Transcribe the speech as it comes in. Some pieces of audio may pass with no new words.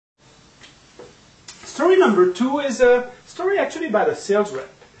Story number 2 is a story actually about a sales rep.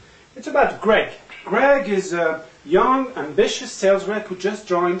 It's about Greg. Greg is a young, ambitious sales rep who just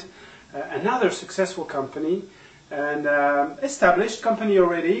joined another successful company, an established company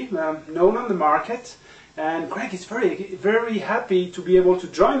already, known on the market. And Greg is very happy to be able to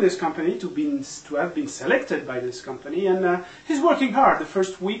join this company, to have been selected by this company. And he's working hard. The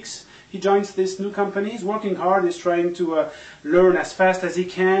first weeks he joins this new company, he's working hard, he's trying to learn as fast as he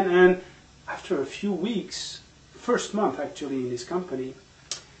can. And after a few weeks, first month actually in this company,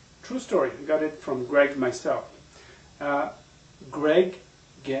 true story, I got it from Greg myself. Greg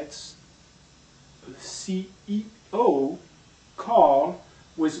gets a CEO call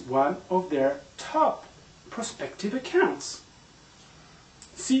with one of their top prospective accounts.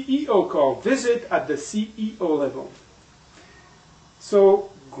 CEO call, visit at the CEO level.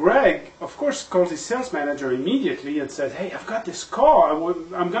 So Greg, of course, calls his sales manager immediately and said, hey, I've got this call.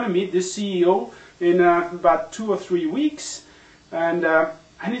 I'm going to meet this CEO in about 2 or 3 weeks, and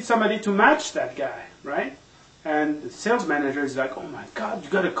I need somebody to match that guy, right? And the sales manager is like, oh my God, you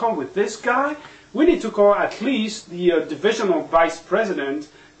got a call with this guy? We need to call at least the divisional vice president,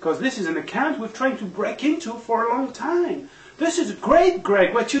 because this is an account we're trying to break into for a long time. This is great,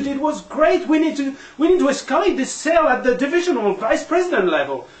 Greg. What you did was great. We need to escalate this sale at the divisional vice president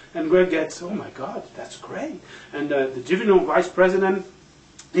level. And Greg gets, oh my God, that's great. And the divisional vice president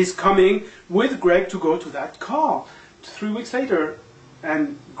is coming with Greg to go to that call. 3 weeks later,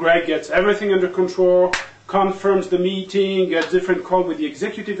 and Greg gets everything under control, confirms the meeting, gets different call with the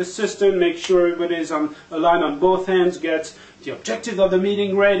executive assistant, makes sure everybody is aligned on both ends, gets the objectives of the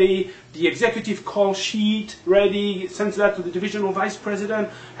meeting ready, the executive call sheet ready, sends that to the divisional vice president,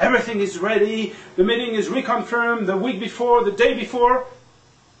 everything is ready, the meeting is reconfirmed the week before, the day before.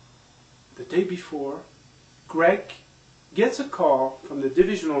 The day before, Greg gets a call from the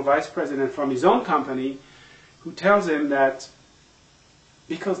divisional vice president from his own company who tells him that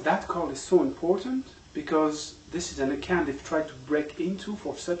because that call is so important, because this is an account they've tried to break into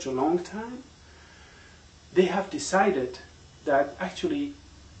for such a long time, they have decided that actually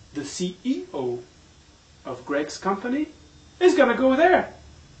the CEO of Greg's company is going to go there.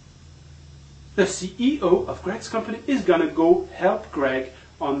 The CEO of Greg's company is going to go help Greg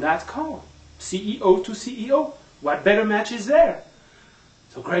on that call. CEO to CEO. What better match is there?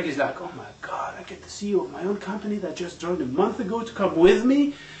 So Greg is like, oh my God, I get the CEO of my own company that just joined a month ago to come with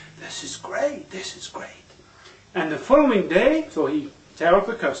me. This is great, this is great. And the following day, so he tells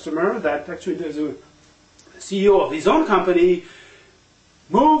the customer that actually there's a CEO of his own company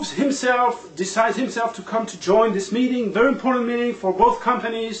moves himself, decides himself to come to join this meeting, very important meeting for both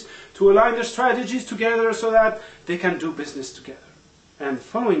companies to align their strategies together so that they can do business together. And the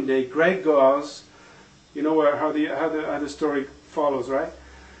following day, Greg goes, you know how the story follows, right?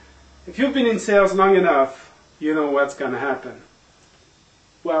 If you've been in sales long enough, you know what's going to happen.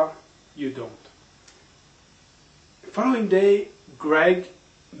 Well, you don't. The following day, Greg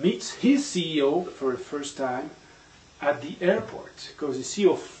meets his CEO for the first time at the airport because the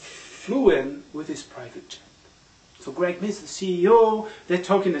CEO flew in with his private jet. So Greg meets the CEO, they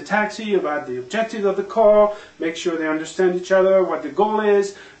talk in the taxi about the objectives of the call, make sure they understand each other, what the goal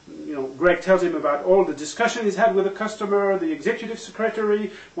is. You know, Greg tells him about all the discussion he's had with the customer, the executive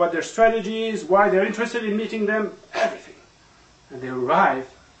secretary, what their strategy is, why they're interested in meeting them, everything. And they arrive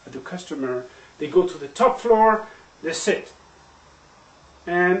at the customer, they go to the top floor, they sit.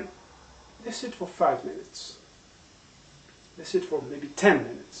 And they sit for 5 minutes. They sit for maybe 10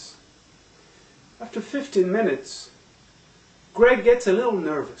 minutes. After 15 minutes, Greg gets a little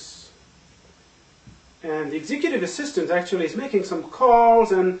nervous. And the executive assistant actually is making some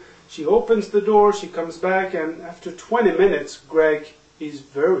calls, and she opens the door, she comes back, and after 20 minutes, Greg is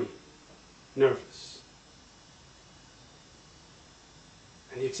very nervous.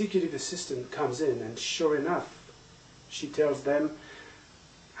 And the executive assistant comes in, and sure enough, she tells them,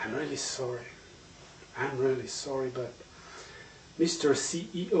 I'm really sorry, but Mr.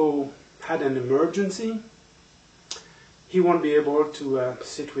 CEO had an emergency. He won't be able to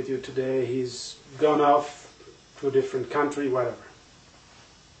sit with you today. He's gone off to a different country, whatever.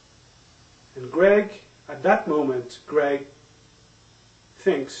 And Greg, at that moment, Greg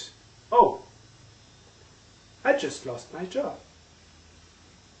thinks, oh, I just lost my job.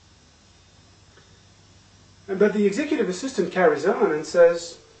 But the executive assistant carries on and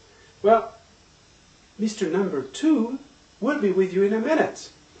says, well, Mr. Number 2 will be with you in a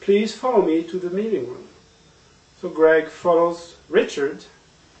minute. Please follow me to the meeting room. So Greg follows Richard,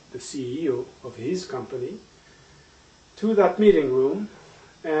 the CEO of his company, to that meeting room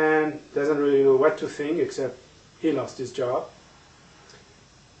and doesn't really know what to think except he lost his job.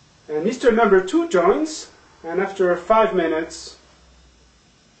 And Mr. Number 2 joins, and after 5 minutes,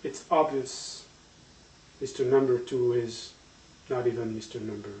 it's obvious Mr. Number 2 is not even Mr.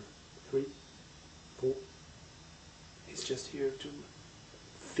 Number 3, 4. He's just here to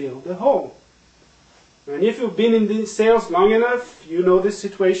fill the hole. And if you've been in the sales long enough, you know these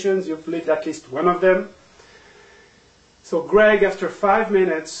situations, you've lived at least one of them. So Greg, after 5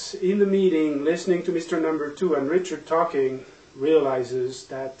 minutes in the meeting, listening to Mr. Number 2 and Richard talking, realizes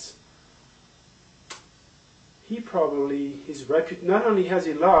that he probably, not only has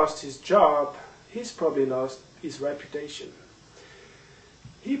he lost his job, he's probably lost his reputation.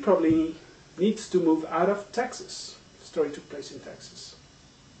 He probably needs to move out of Texas. The story took place in Texas.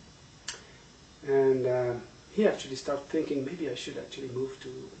 And he actually started thinking, maybe I should actually move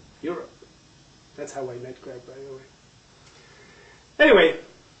to Europe. That's how I met Greg, by the way. Anyway,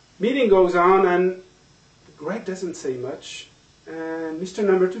 meeting goes on, and Greg doesn't say much, and Mr.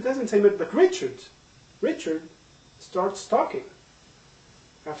 Number 2 doesn't say much, but Richard starts talking.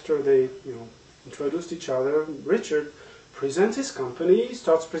 After they, introduced each other, Richard presents his company,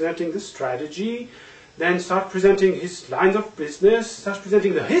 starts presenting the strategy, then starts presenting his lines of business, starts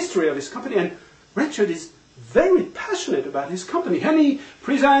presenting the history of his company, and Richard is very passionate about his company, and he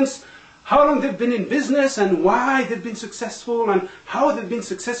presents how long they've been in business and why they've been successful and how they've been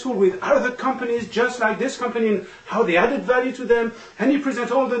successful with other companies just like this company and how they added value to them. And he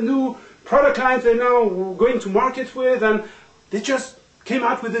presents all the new product lines they're now going to market with, and they just came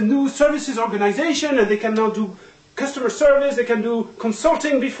out with a new services organization, and they can now do customer service, they can do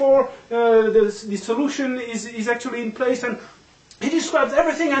consulting before the solution is actually in place. And he describes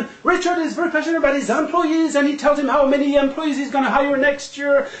everything, and Richard is very passionate about his employees, and he tells him how many employees he's going to hire next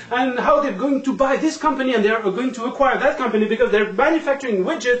year, and how they're going to buy this company, and they're going to acquire that company because they're manufacturing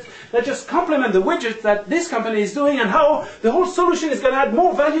widgets that just complement the widgets that this company is doing, and how the whole solution is going to add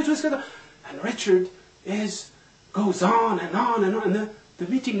more value to his company. And Richard goes on and on and on, and the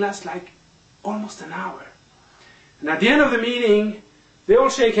meeting lasts like almost an hour. And at the end of the meeting, they all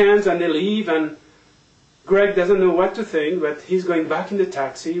shake hands and they leave, and Greg doesn't know what to think, but he's going back in the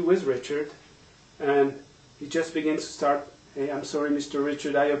taxi with Richard, and he just begins to start, "Hey, I'm sorry, Mr.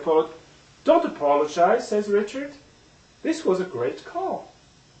 Richard, I apologize." "Don't apologize," says Richard. "This was a great call."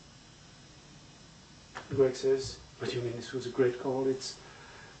 Greg says, "What do you mean this was a great call? It's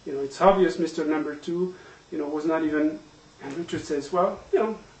obvious Mr. Number 2, was not even..." And Richard says, "Well,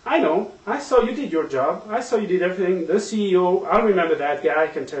 I know. I saw you did your job. I saw you did everything. The CEO, I'll remember that guy, I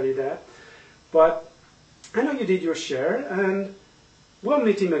can tell you that. But I know you did your share, and we'll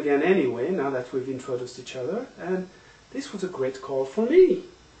meet him again anyway, now that we've introduced each other. And this was a great call for me.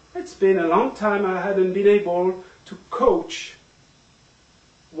 It's been a long time I hadn't been able to coach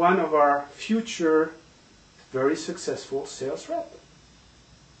one of our future very successful sales rep."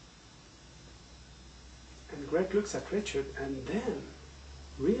 And Greg looks at Richard and then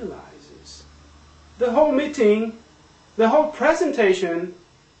realizes the whole meeting, the whole presentation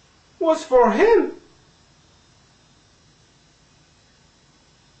was for him.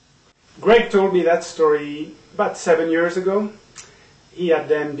 Greg told me that story about 7 years ago. He had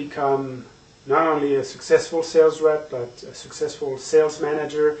then become not only a successful sales rep, but a successful sales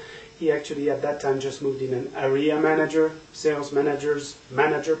manager. He actually at that time just moved in an area manager, sales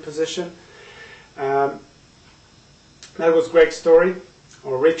manager position. That was Greg's story,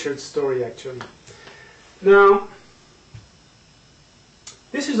 or Richard's story actually. Now,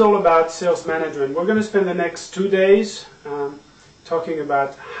 this is all about sales management. We're going to spend the next 2 days talking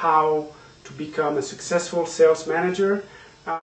about how to become a successful sales manager.